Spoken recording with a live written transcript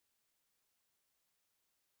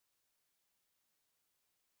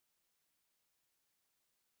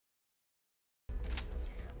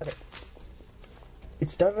It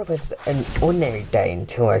started off as an ordinary day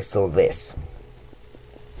until I saw this.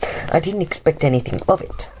 I didn't expect anything of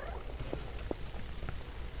it.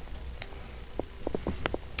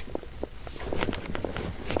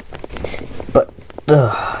 But,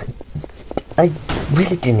 I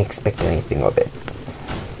really didn't expect anything of it.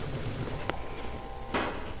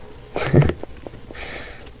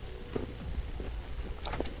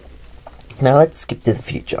 Now let's skip to the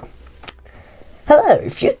future. Hello,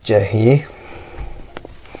 future here.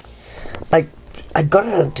 I got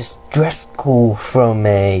a distress call from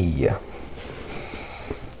a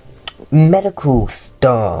medical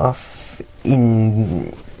staff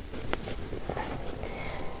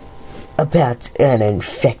about an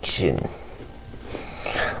infection.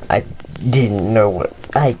 I didn't know what,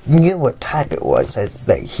 I knew what type it was, as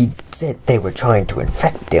he said they were trying to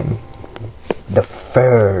infect him. The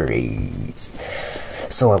furries.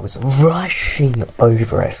 So I was rushing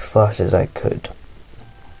over as fast as I could.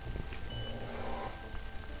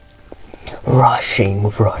 Rushing,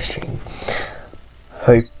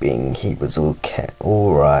 hoping he was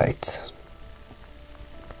alright.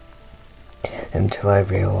 Until I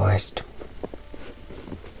realized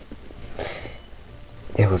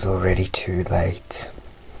it was already too late.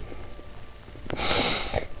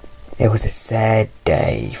 It was a sad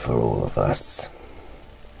day for all of us.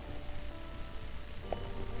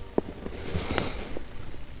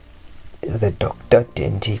 The doctor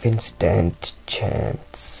didn't even stand a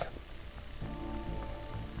chance.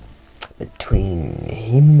 Between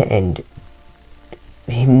him and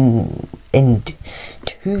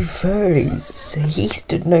two furries, he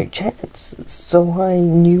stood no chance, so I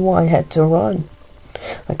knew I had to run.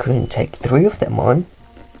 I couldn't take 3 of them on.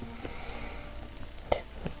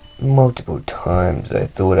 Multiple times I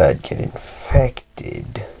thought I'd get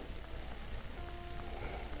infected.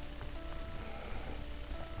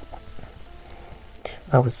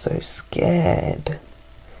 I was so scared.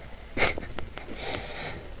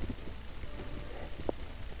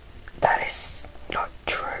 That is not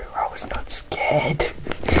true. I was not scared.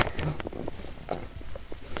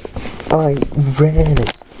 I ran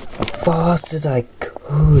as fast as I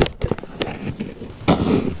could.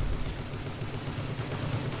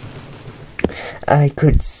 I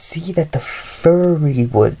could see that the furry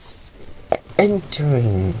was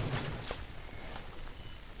entering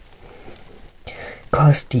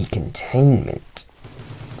class D containment.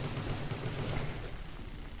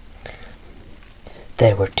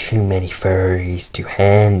 There were too many furries to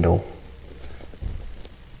handle.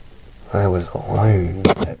 I was alone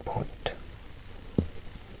at that point.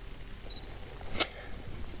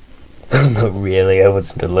 No, really, I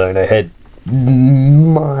wasn't alone. I had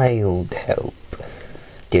mild help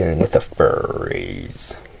dealing with the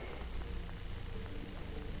furries.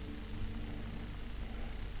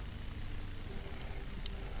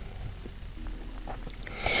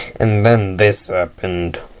 And then this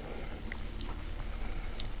happened.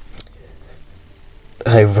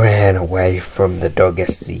 I ran away from the dog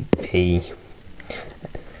SCP.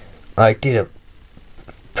 I did a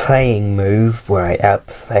playing move where I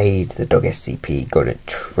outplayed the dog SCP, got it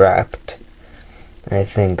trapped. I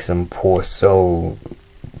think some poor soul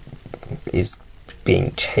is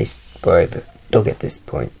being chased by the dog at this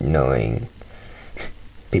point, knowing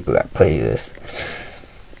people that play this.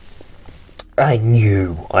 I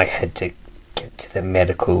knew I had to get to the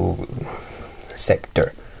medical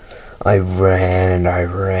sector. I ran and I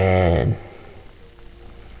ran.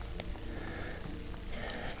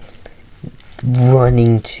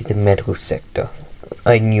 Running to the medical sector.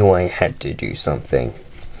 I knew I had to do something.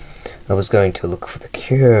 I was going to look for the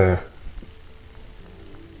cure.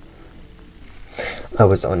 I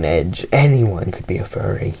was on edge. Anyone could be a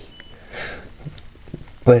furry.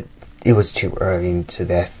 But it was too early into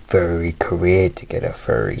their furry career to get a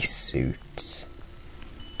furry suit.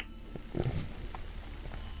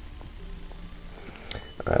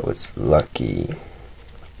 I was lucky.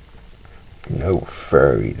 No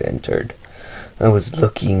furries entered. I was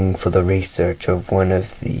looking for the research of one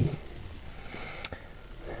of the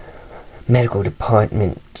medical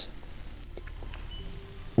department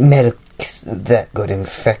medics that got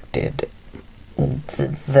infected.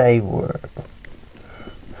 They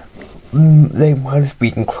might have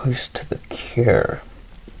been close to the cure.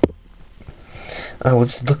 I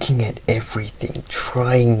was looking at everything,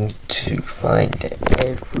 trying to find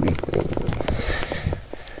everything.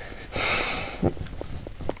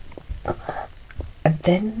 And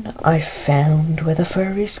then I found where the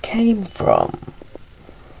furries came from.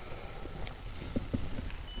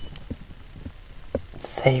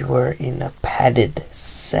 They were in a padded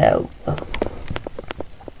cell.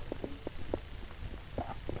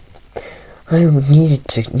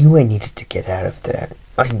 knew I needed to get out of there.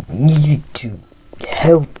 I needed to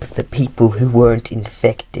help the people who weren't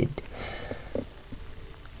infected.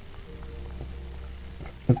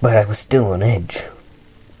 But I was still on edge.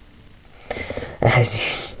 As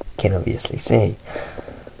you can obviously see,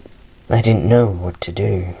 I didn't know what to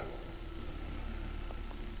do.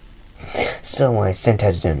 So I sent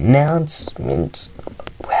out an announcement.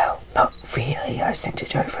 Well, not really, I sent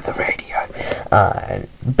it over the radio.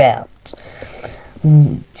 About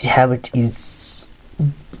how it is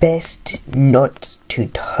best not to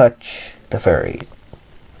touch the furries.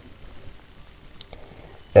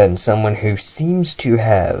 And someone who seems to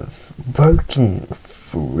have broken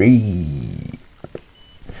free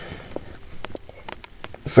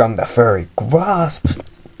from the furry grasp.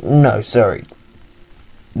 No, sorry.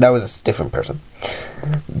 That was a different person.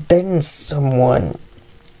 Then someone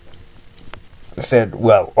said,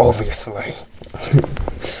 well, obviously.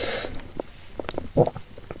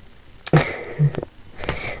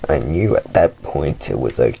 I knew at that point it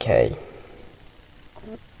was okay.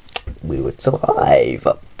 We would survive.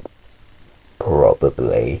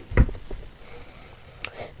 Probably.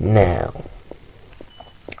 Now,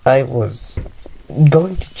 I was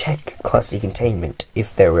going to check class D containment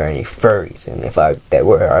if there were any furries, and if there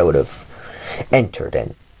were, I would have entered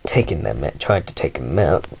and taken them and tried to take them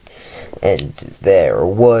out. And there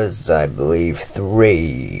was, I believe,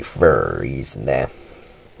 3 furries in there.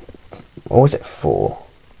 Or was it 4?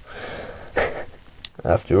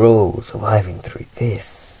 After all, surviving through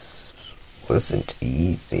this wasn't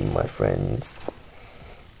easy, my friends.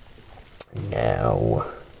 Now,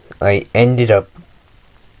 I ended up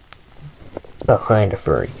behind a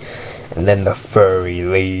furry, and then the furry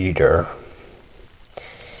leader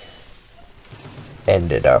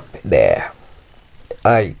ended up there.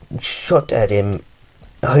 I shot at him,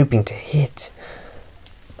 hoping to hit.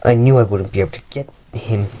 I knew I wouldn't be able to get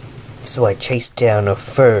him, so I chased down a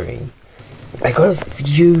furry. I got a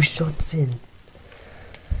few shots in.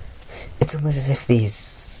 It's almost as if these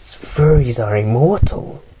furries are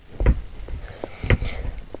immortal.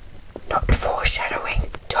 Not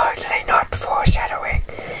foreshadowing. Totally not foreshadowing.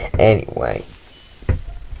 Anyway.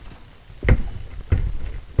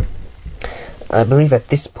 I believe at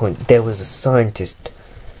this point there was a scientist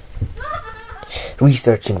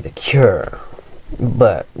researching the cure.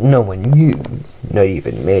 But no one knew. Not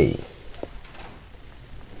even me.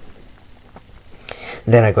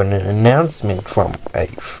 Then I got an announcement from a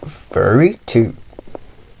furry to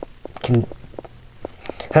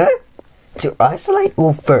isolate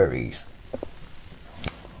all furries.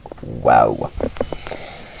 Wow.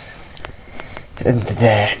 And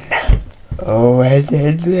then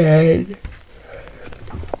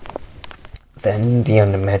the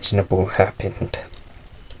unimaginable happened.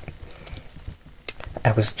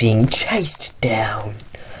 I was being chased down.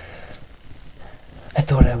 I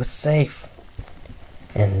thought I was safe.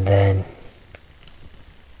 And then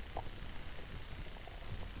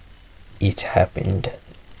it happened.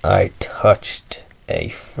 I touched a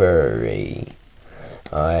furry.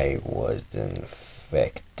 I was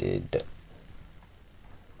infected.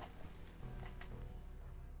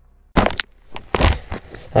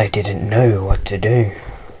 I didn't know what to do.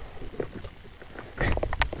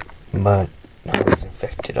 But I was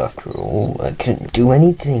infected after all. I couldn't do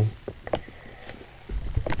anything.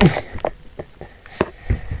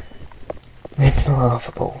 It's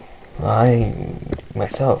laughable. I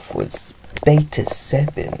myself was beta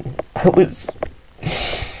 7. I was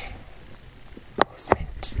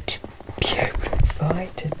meant to be able to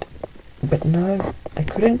fight it. But no, I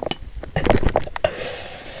couldn't.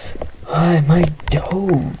 My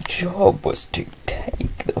whole job was to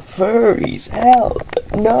take the furries out.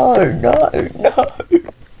 No.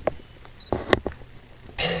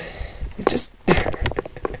 It just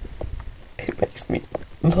it makes me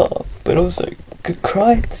laugh, but also could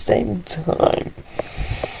cry at the same time.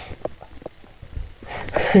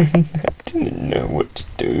 And I didn't know what to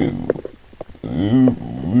do.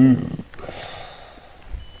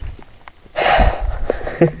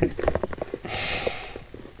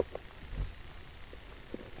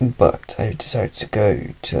 But I decided to go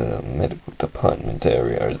to the medical department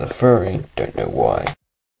area as a furry, don't know why.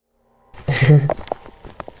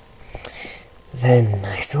 Then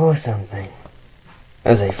I saw something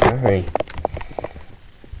as a furry.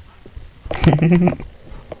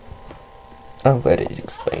 I'll let it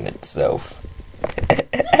explain itself.